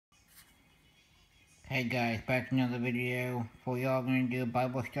Hey guys, back to another video for y'all. Gonna do a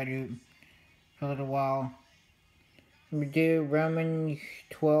Bible study for a little while. We do Romans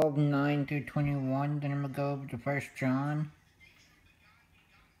 12:9 through 21. Then I'm gonna go over to 1 John.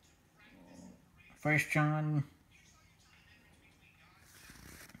 1 John,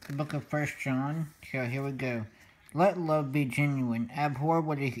 the book of 1 John. So here we go. Let love be genuine. Abhor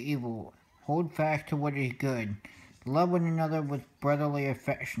what is evil. Hold fast to what is good. Love one another with brotherly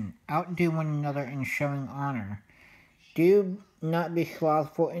affection. Outdo one another in showing honor. Do not be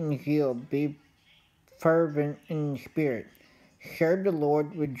slothful in zeal. Be fervent in spirit. Serve the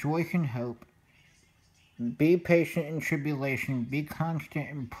Lord. Rejoice in hope. Be patient in tribulation. Be constant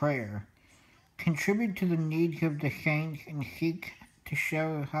in prayer. Contribute to the needs of the saints and seek to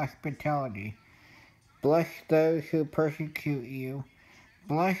show hospitality. Bless those who persecute you.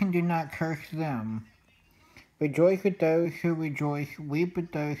 Bless and do not curse them. Rejoice with those who rejoice. Weep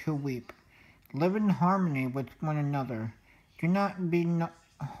with those who weep. Live in harmony with one another. Do not be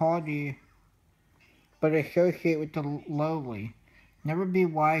haughty, but associate with the lowly. Never be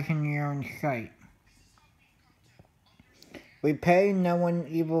wise in your own sight. Repay no one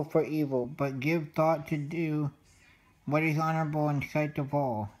evil for evil, but give thought to do what is honorable in sight of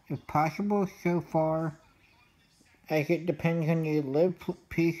all. If possible, so far as it depends on you, live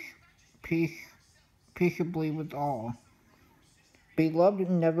peaceably with all. Beloved,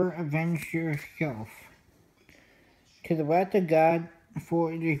 never avenge yourself. To the wrath of God,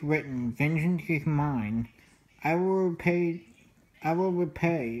 for it is written, vengeance is mine. I will repay,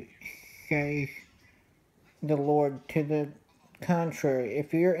 says the Lord. To the contrary,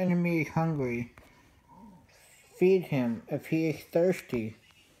 if your enemy is hungry, feed him. If he is thirsty,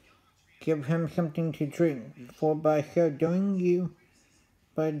 give him something to drink. For by so doing you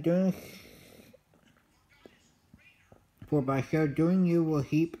will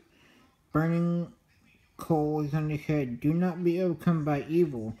heap burning coals on his head. Do not be overcome by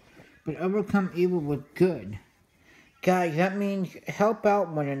evil, but overcome evil with good. Guys, that means help out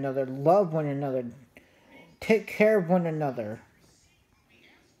one another, love one another, take care of one another.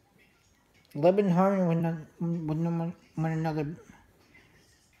 Live in harmony with one another.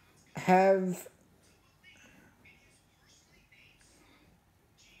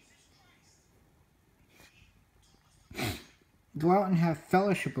 Go out and have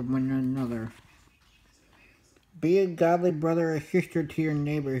fellowship with one another. Be a godly brother or sister to your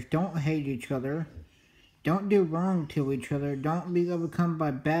neighbors. Don't hate each other. Don't do wrong to each other. Don't be overcome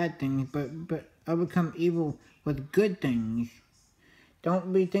by bad things, but overcome evil with good things.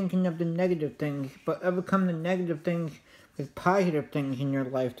 Don't be thinking of the negative things, but overcome the negative things with positive things in your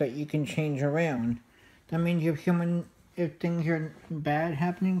life that you can change around. That means if things are bad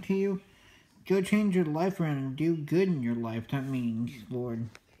happening to you, go change your life around and do good in your life. That means, Lord.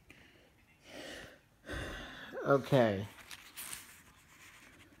 Okay.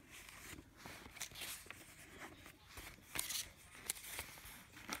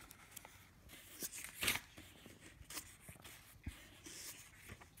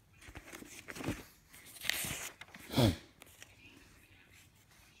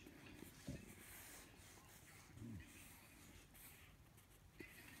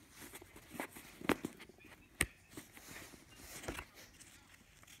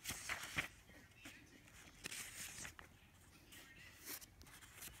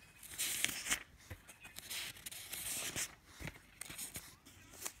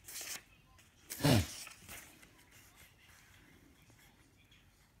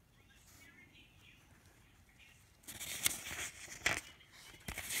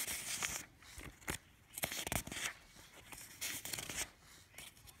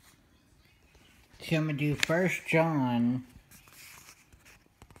 So I'm going to do 1 John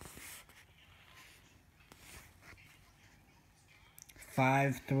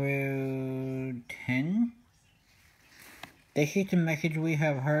 5 through 10. This is the message we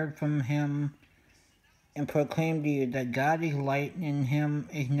have heard from him and proclaim to you, that God is light and in him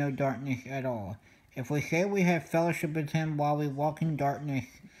is no darkness at all. If we say we have fellowship with him while we walk in darkness,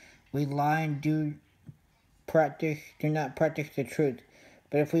 we lie and do not practice the truth.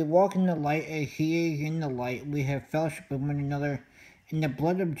 But if we walk in the light as he is in the light, we have fellowship with one another, and the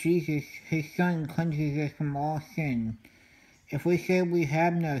blood of Jesus, his Son, cleanses us from all sin. If we say we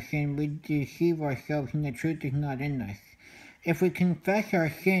have no sin, we deceive ourselves, and the truth is not in us. If we confess our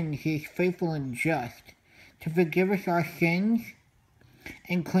sins, he is faithful and just to forgive us our sins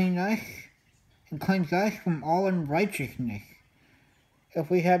and cleanse us from all unrighteousness. If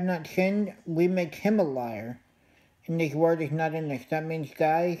we have not sinned, we make him a liar, and his word is not in us. That means,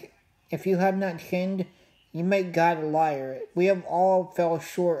 guys, if you have not sinned, You make God a liar. We have all fell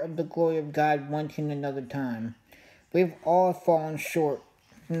short of the glory of God once and another time. We've all fallen short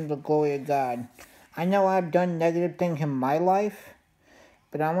from the glory of God. I know I've done negative things in my life,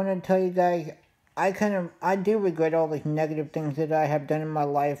 but I want to tell you guys, I do regret all these negative things that I have done in my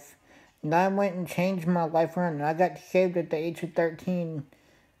life. And I went and changed my life around. And I got saved at the age of 13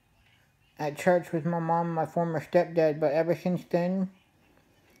 at church with my mom and my former stepdad. But ever since then,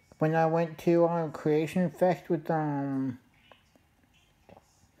 when I went to Creation Fest with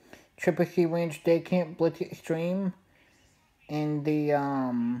Triple C Ranch Day Camp Blitz Extreme and the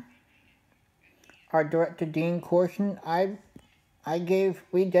our director Dean Corson,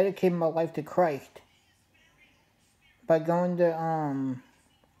 we dedicated my life to Christ by going to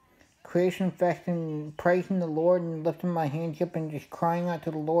Creation Fest and praising the Lord and lifting my hands up and just crying out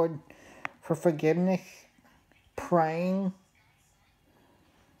to the Lord for forgiveness, praying,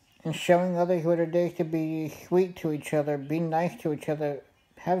 and showing others what it is to be sweet to each other, be nice to each other,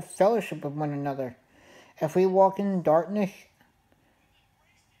 have fellowship with one another. If we walk in darkness,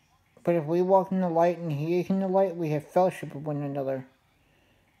 but if we walk in the light and He is in the light, we have fellowship with one another.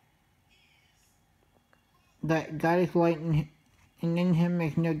 That God is light and in Him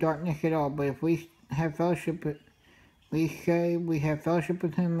is no darkness at all. But if we have fellowship, we say we have fellowship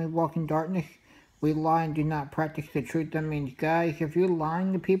with Him, we walk in darkness, we lie and do not practice the truth. That means, guys, if you're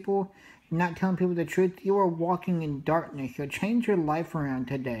lying to people, you're not telling people the truth, you are walking in darkness. So change your life around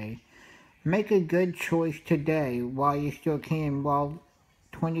today. Make a good choice today while you still can, while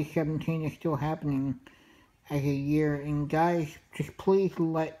 2017 is still happening as a year. And guys, just please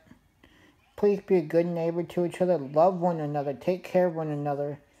be a good neighbor to each other. Love one another. Take care of one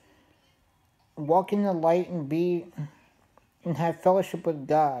another. Walk in the light and have fellowship with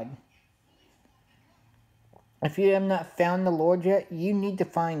God. If you have not found the Lord yet, you need to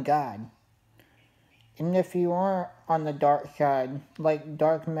find God. And if you are on the dark side, like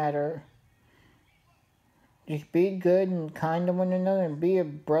dark matter, just be good and kind to one another and be a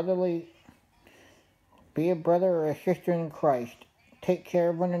brother or a sister in Christ. Take care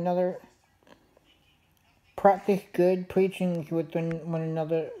of one another. Practice good preaching with one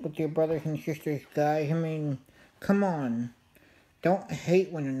another, with your brothers and sisters, guys. I mean, come on. Don't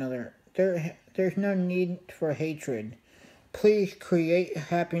hate one another. There's no need for hatred. Please create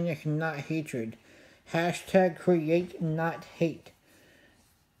happiness and not hatred. Hashtag create, not hate.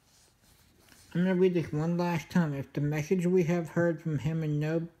 I'm going to read this one last time. If the message we have heard from Him and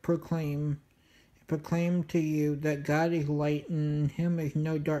know proclaim to you that God is light and in Him is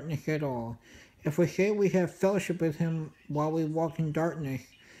no darkness at all. If we say we have fellowship with Him while we walk in darkness,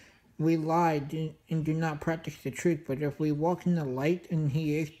 we lie and do not practice the truth. But if we walk in the light and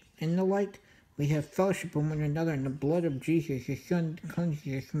He is in the light, we have fellowship with one another, and the blood of Jesus, His Son,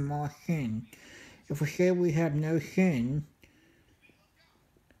 cleanses us from all sin. If we say we have no sin,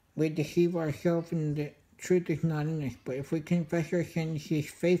 we deceive ourselves and the truth is not in us. But if we confess our sins, He is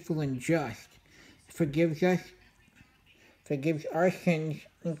faithful and just, forgives our sins,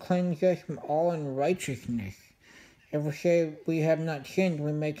 and cleanses us from all unrighteousness. If we say we have not sinned,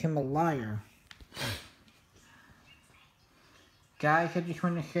 we make Him a liar. Guys, I just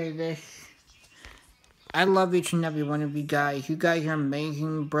want to say this. I love each and every one of you guys. You guys are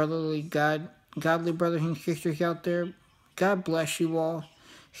amazing, godly brothers and sisters out there. God bless you all.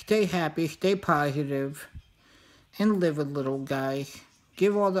 Stay happy, stay positive, and live a little, guys.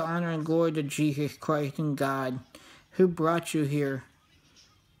 Give all the honor and glory to Jesus Christ and God, who brought you here,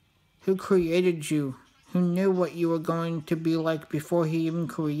 who created you, who knew what you were going to be like before He even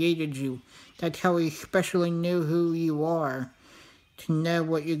created you. That's how He especially knew who you are, to know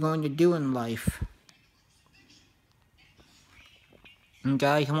what you're going to do in life. And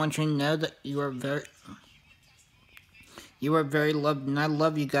guys, I want you to know that you are very loved, and I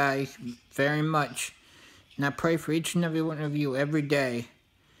love you guys very much. And I pray for each and every one of you every day.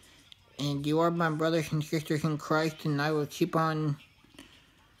 And you are my brothers and sisters in Christ, and I will keep on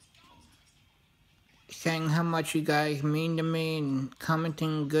saying how much you guys mean to me and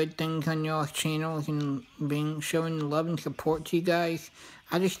commenting good things on your channels and showing love and support to you guys.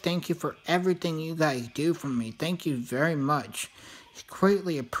 I just thank you for everything you guys do for me. Thank you very much. It's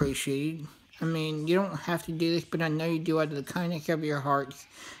greatly appreciated. I mean, you don't have to do this, but I know you do out of the kindness of your hearts.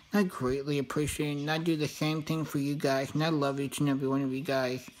 I greatly appreciate it, and I do the same thing for you guys, and I love each and every one of you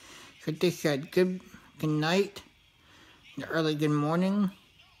guys. So this said, good night, and early good morning.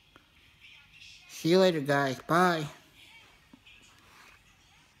 See you later, guys. Bye.